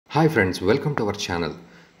Hi friends, welcome to our channel.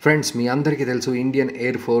 Friends, మీ అందరికీ తెలుసు Indian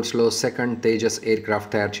air ఫోర్స్లో second Tejas air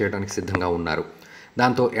craft తయారు చేయడానికి సిద్ధంగా ఉన్నారు.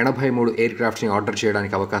 దాంతో 83 ఎయిర్ క్రాఫ్ట్స్ని ఆర్డర్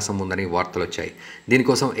చేయడానికి అవకాశం ఉందని వార్తలు వచ్చాయి.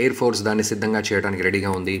 దీనికోసం ఎయిర్ ఫోర్స్ దాన్ని సిద్ధంగా చేయడానికి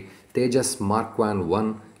రెడీగా ఉంది. Tejas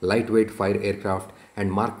మార్క్-1 light weight fire air craft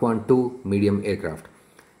and మార్క్-2 medium air craft,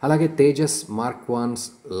 అలాగే Tejas మార్క్-1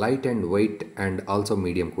 light and wait and also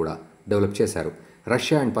medium కూడా డెవలప్ చేశారు.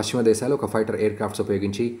 రష్యా అండ్ పశ్చిమ దేశాలు ఒక ఫైటర్ ఎయిర్ క్రాఫ్ట్స్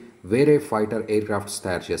ఉపయోగించి వేరే ఫైటర్ ఎయిర్ క్రాఫ్ట్స్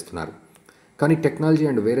తయారు చేస్తున్నారు. కానీ టెక్నాలజీ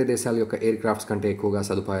అండ్ వేరే దేశాల యొక్క ఎయిర్ క్రాఫ్ట్స్ కంటే ఎక్కువగా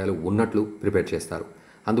సదుపాయాలు ఉన్నట్లు ప్రిపేర్ చేస్తారు.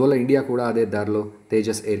 అందువల్ల ఇండియా కూడా అదే దారిలో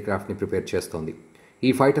తేజస్ ఎయిర్ క్రాఫ్ట్ని ప్రిపేర్ చేస్తోంది.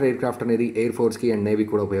 ఈ ఫైటర్ ఎయిర్ క్రాఫ్ట్ అనేది ఎయిర్ ఫోర్స్కి అండ్ నేవీ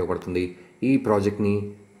కూడా ఉపయోగపడుతుంది. ఈ ప్రాజెక్ట్ని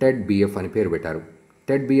TEDBF అని పేరు పెట్టారు.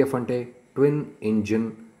 TEDBF అంటే twin engine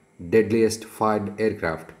deadliest fired air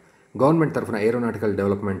craft. Government తరఫున aeronautical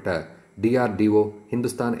development DRDO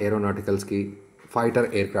Hindustan ఏరోనాటికల్స్కి fighter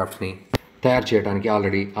air క్రాఫ్ట్స్ని తయారు చేయడానికి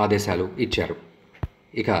ఆల్రెడీ ఆదేశాలు ఇచ్చారు.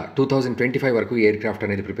 ఇక 2025 వరకు ఎయిర్ క్రాఫ్ట్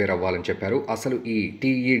అనేది ప్రిపేర్ అవ్వాలని చెప్పారు. అసలు ఈ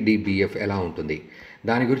TEDBF ఎలా ఉంటుంది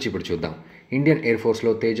దాని గురించి ఇప్పుడు చూద్దాం. ఇండియన్ ఎయిర్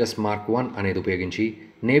ఫోర్స్లో తేజస్ మార్క్-1 అనేది ఉపయోగించి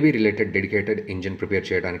navy related dedicated engine prepare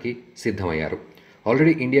చేయడానికి సిద్ధమయ్యారు.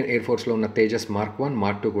 ఆల్రెడీ ఇండియన్ ఎయిర్ ఫోర్స్లో ఉన్న తేజస్ మార్క్-1,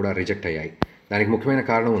 మార్క్-2 కూడా రిజెక్ట్ అయ్యాయి. దానికి ముఖ్యమైన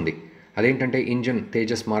కారణం ఉంది. అదేంటంటే ఇంజిన్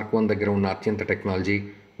తేజస్ మార్క్-1 దగ్గర ఉన్న అత్యంత టెక్నాలజీ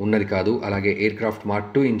ఉన్నది కాదు. అలాగే ఎయిర్ క్రాఫ్ట్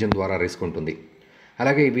మార్క్-2 ఇంజిన్ ద్వారా రిస్క్ ఉంటుంది.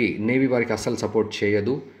 అలాగే ఇవి నేవీ వారికి అస్సలు సపోర్ట్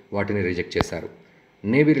చేయదు, వాటిని రిజెక్ట్ చేశారు.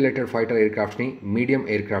 Navy related fighter air క్రాఫ్ట్స్ని medium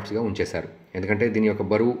air క్రాఫ్ట్స్గా ఉంచేశారు. ఎందుకంటే దీని యొక్క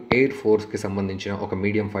బరువు ఎయిర్ ఫోర్స్కి సంబంధించిన ఒక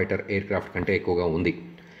మీడియం ఫైటర్ ఎయిర్ క్రాఫ్ట్ కంటే ఎక్కువగా ఉంది.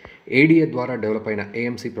 ADA ద్వారా డెవలప్ అయిన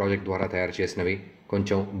AMC ప్రాజెక్ట్ ద్వారా తయారు చేసినవి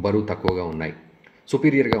కొంచెం బరువు తక్కువగా ఉన్నాయి,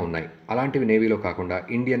 సుపీరియర్గా ఉన్నాయి. అలాంటివి నేవీలో కాకుండా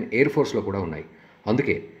ఇండియన్ ఎయిర్ ఫోర్స్లో కూడా ఉన్నాయి.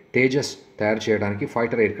 అందుకే తేజస్ తయారు చేయడానికి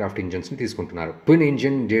ఫైటర్ ఎయిర్ క్రాఫ్ట్ ఇంజిన్స్ని తీసుకుంటున్నారు. Twin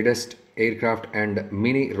engine deadliest air craft and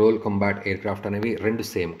mini role combat air craft అనేవి రెండు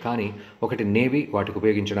సేమ్, కానీ ఒకటి నేవీ వాటికి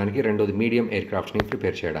ఉపయోగించడానికి, రెండోది మీడియం ఎయిర్ క్రాఫ్ట్స్ని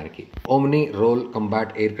ప్రిపేర్ చేయడానికి. Omni role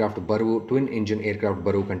combat air craft బరువు ట్విన్ ఇంజిన్ ఎయిర్ క్రాఫ్ట్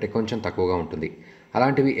బరువు కంటే కొంచెం తక్కువగా ఉంటుంది.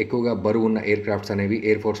 అలాంటివి ఎక్కువగా బరువు ఉన్న ఎయిర్ క్రాఫ్ట్స్ అనేవి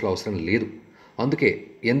ఎయిర్ ఫోర్స్లో అవసరం లేదు. అందుకే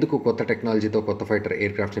ఎందుకు కొత్త టెక్నాలజీతో కొత్త ఫైటర్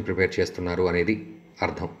ఎయిర్ క్రాఫ్ట్స్ని ప్రిపేర్ చేస్తున్నారు అనేది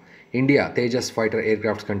అర్థం. India Tejas fighter air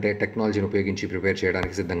crafts కంటే టెక్నాలజీని ఉపయోగించి ప్రిపేర్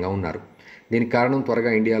చేయడానికి సిద్ధంగా ఉన్నారు. దీనికి కారణం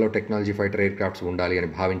త్వరగా ఇండియాలో టెక్నాలజీ ఫైటర్ ఎయిర్ క్రాఫ్ట్స్ ఉండాలి అని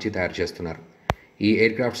భావించి తయారు చేస్తున్నారు. ఈ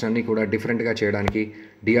ఎయిర్ క్రాఫ్ట్స్ అన్నీ కూడా డిఫరెంట్గా చేయడానికి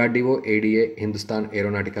DRDO, ADA, హిందుస్థాన్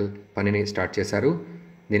ఏరోనాటికల్ పనిని స్టార్ట్ చేశారు.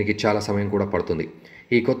 దీనికి చాలా సమయం కూడా పడుతుంది.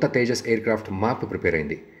 ఈ కొత్త Tejas air craft map prepare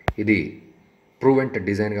అయింది. ఇది ప్రూవెంట్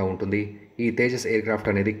డిజైన్గా ఉంటుంది. ఈ తేజస్ ఎయిర్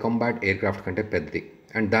క్రాఫ్ట్ అనేది కంబాట్ ఎయిర్ క్రాఫ్ట్ కంటే పెద్దది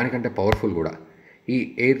అండ్ దానికంటే పవర్ఫుల్ కూడా. ఈ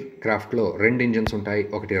ఎయిర్ క్రాఫ్ట్లో 2 ఇంజిన్స్ ఉంటాయి.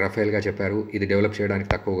 ఒకటి రఫేల్గా చెప్పారు, ఇది డెవలప్ చేయడానికి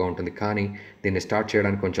తక్కువగా ఉంటుంది, కానీ దీన్ని స్టార్ట్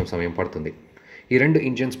చేయడానికి కొంచెం సమయం పడుతుంది. ఈ 2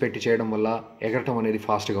 ఇంజిన్స్ పెట్టి చేయడం వల్ల ఎగరటం అనేది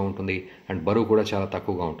ఫాస్ట్గా ఉంటుంది అండ్ బరువు కూడా చాలా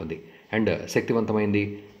తక్కువగా ఉంటుంది అండ్ శక్తివంతమైంది.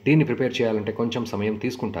 దీన్ని ప్రిపేర్ చేయాలంటే కొంచెం సమయం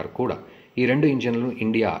తీసుకుంటారు కూడా. ఈ 2 ఇంజిన్లను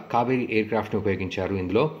ఇండియా కావేరీ ఎయిర్ క్రాఫ్ట్ని ఉపయోగించారు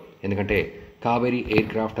ఇందులో. ఎందుకంటే కావేరీ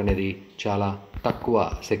ఎయిర్ క్రాఫ్ట్ అనేది చాలా తక్కువ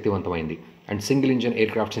శక్తివంతమైంది అండ్ సింగిల్ ఇంజిన్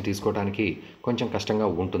ఎయిర్ క్రాఫ్ట్స్ని తీసుకోవడానికి కొంచెం కష్టంగా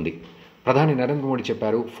ఉంటుంది. ప్రధాని నరేంద్ర మోడీ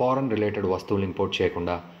చెప్పారు, ఫారెన్ రిలేటెడ్ వస్తువులు ఇంపోర్ట్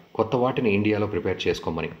చేయకుండా కొత్త వాటిని ఇండియాలో ప్రిపేర్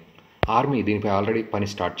చేసుకోమని. ఆర్మీ దీనిపై ఆల్రెడీ పని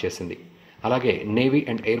స్టార్ట్ చేసింది. అలాగే నేవీ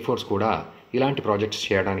అండ్ ఎయిర్ ఫోర్స్ కూడా ఇలాంటి ప్రాజెక్ట్స్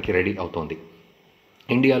చేయడానికి రెడీ అవుతోంది.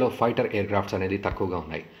 ఇండియాలో ఫైటర్ ఎయిర్ క్రాఫ్ట్స్ అనేది తక్కువగా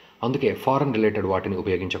ఉన్నాయి. అందుకే ఫారెన్ రిలేటెడ్ వాటిని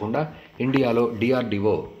ఉపయోగించకుండా ఇండియాలో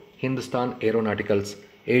DRDO, హిందుస్థాన్ ఏరోనాటికల్స్,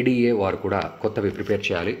 ADA వారు కూడా కొత్తవి ప్రిపేర్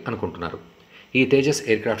చేయాలి అనుకుంటున్నారు. ఈ తేజస్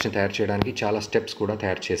ఎయిర్ క్రాఫ్ట్స్ని తయారు చేయడానికి చాలా స్టెప్స్ కూడా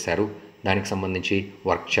తయారు చేశారు. దానికి సంబంధించి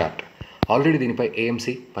వర్క్ చార్ట్ ఆల్రెడీ దీనిపై AMC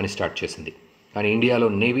పని స్టార్ట్ చేసింది. కానీ ఇండియాలో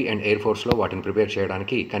నేవీ అండ్ ఎయిర్ ఫోర్స్లో వాటిని ప్రిపేర్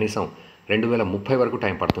చేయడానికి కనీసం 2030 వరకు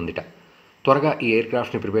టైం పడుతుందిట. త్వరగా ఈ ఎయిర్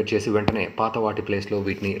క్రాఫ్ట్ని ప్రిపేర్ చేసి వెంటనే పాత వాటి ప్లేస్లో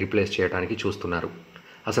వీటిని రిప్లేస్ చేయడానికి చూస్తున్నారు.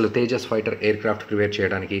 అసలు Tejas fighter air craft prepare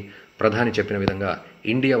చేయడానికి ప్రధాని చెప్పిన విధంగా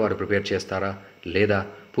ఇండియా వారు ప్రిపేర్ చేస్తారా, లేదా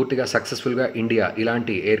పూర్తిగా సక్సెస్ఫుల్గా ఇండియా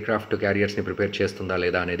ఇలాంటి ఎయిర్ క్రాఫ్ట్ క్యారియర్స్ని ప్రిపేర్ చేస్తుందా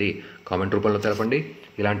లేదా అనేది కామెంట్ రూపంలో తెలపండి.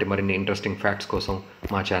 ఇలాంటి మరిన్ని ఇంట్రెస్టింగ్ ఫ్యాక్ట్స్ కోసం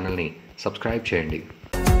మా ఛానల్ని సబ్స్క్రైబ్ చేయండి.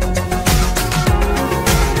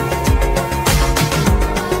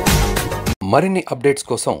 మరిన్ని అప్డేట్స్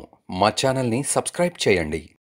కోసం మా ఛానల్ని సబ్స్క్రైబ్ చేయండి.